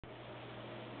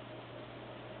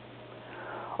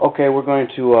Okay, we're going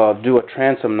to do a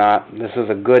transom knot. This is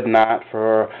a good knot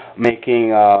for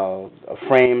making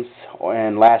frames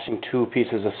and lashing two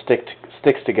pieces of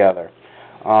sticks together.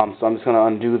 So I'm just going to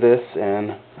undo this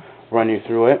and run you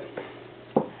through it.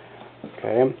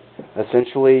 Okay,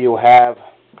 essentially you'll have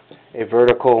a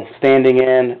vertical standing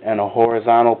end and a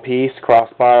horizontal piece,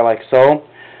 crossbar like so.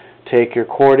 Take your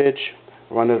cordage,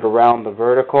 run it around the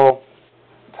vertical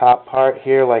top part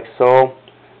here like so,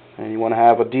 and you want to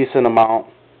have a decent amount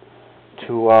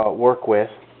to work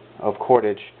with of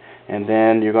cordage, and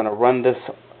then you're going to run this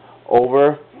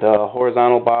over the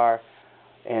horizontal bar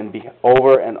and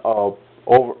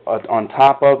on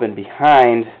top of and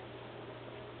behind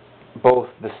both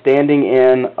the standing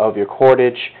end of your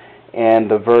cordage and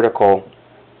the vertical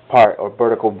part or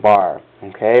vertical bar.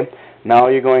 Okay, now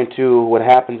you're going to, what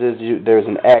happens is there's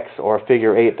an X or a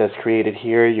figure 8 that's created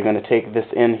here. You're going to take this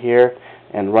in here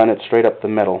and run it straight up the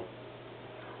middle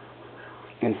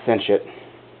and cinch it.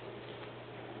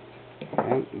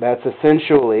 Okay. That's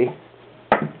essentially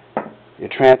your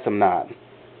transom knot.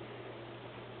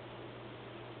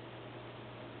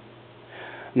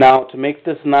 Now, to make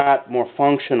this knot more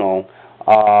functional,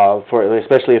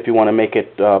 especially if you want to make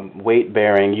it weight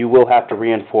bearing, you will have to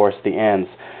reinforce the ends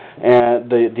and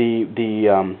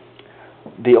the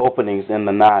openings in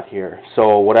the knot here.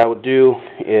 So what I would do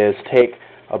is take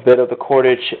a bit of the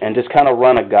cordage and just kind of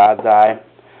run a God's eye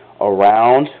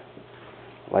around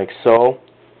like so.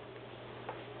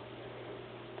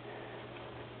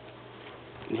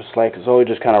 Just like so, you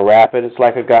just kind of wrap it. It's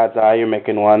like a God's eye. You're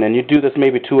making one, and you do this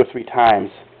maybe 2 or 3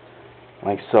 times,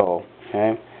 like so.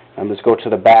 Okay, and just go to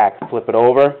the back, flip it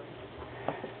over,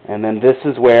 and then this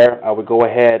is where I would go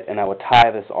ahead and I would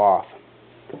tie this off.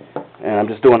 And I'm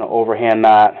just doing an overhand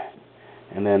knot,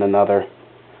 and then another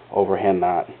overhand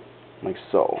knot, like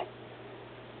so.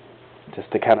 Just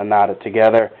to kind of knot it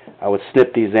together, I would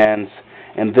snip these ends,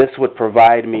 and this would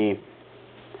provide me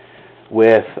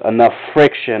with enough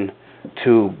friction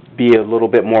to be a little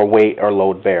bit more weight or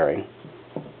load bearing.